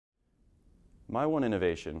My one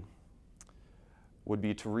innovation would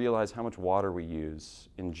be to realize how much water we use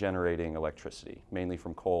in generating electricity, mainly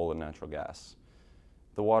from coal and natural gas.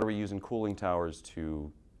 The water we use in cooling towers to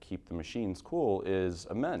keep the machines cool is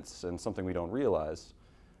immense and something we don't realize.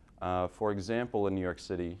 For example, in New York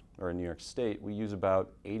City or in New York State, we use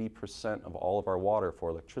about 80% of all of our water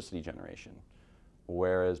for electricity generation,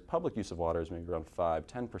 whereas public use of water is maybe around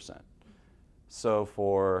 5–10%. So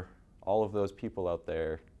for all of those people out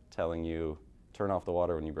there telling you, turn off the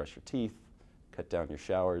water when you brush your teeth, cut down your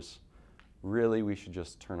showers, really we should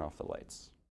just turn off the lights.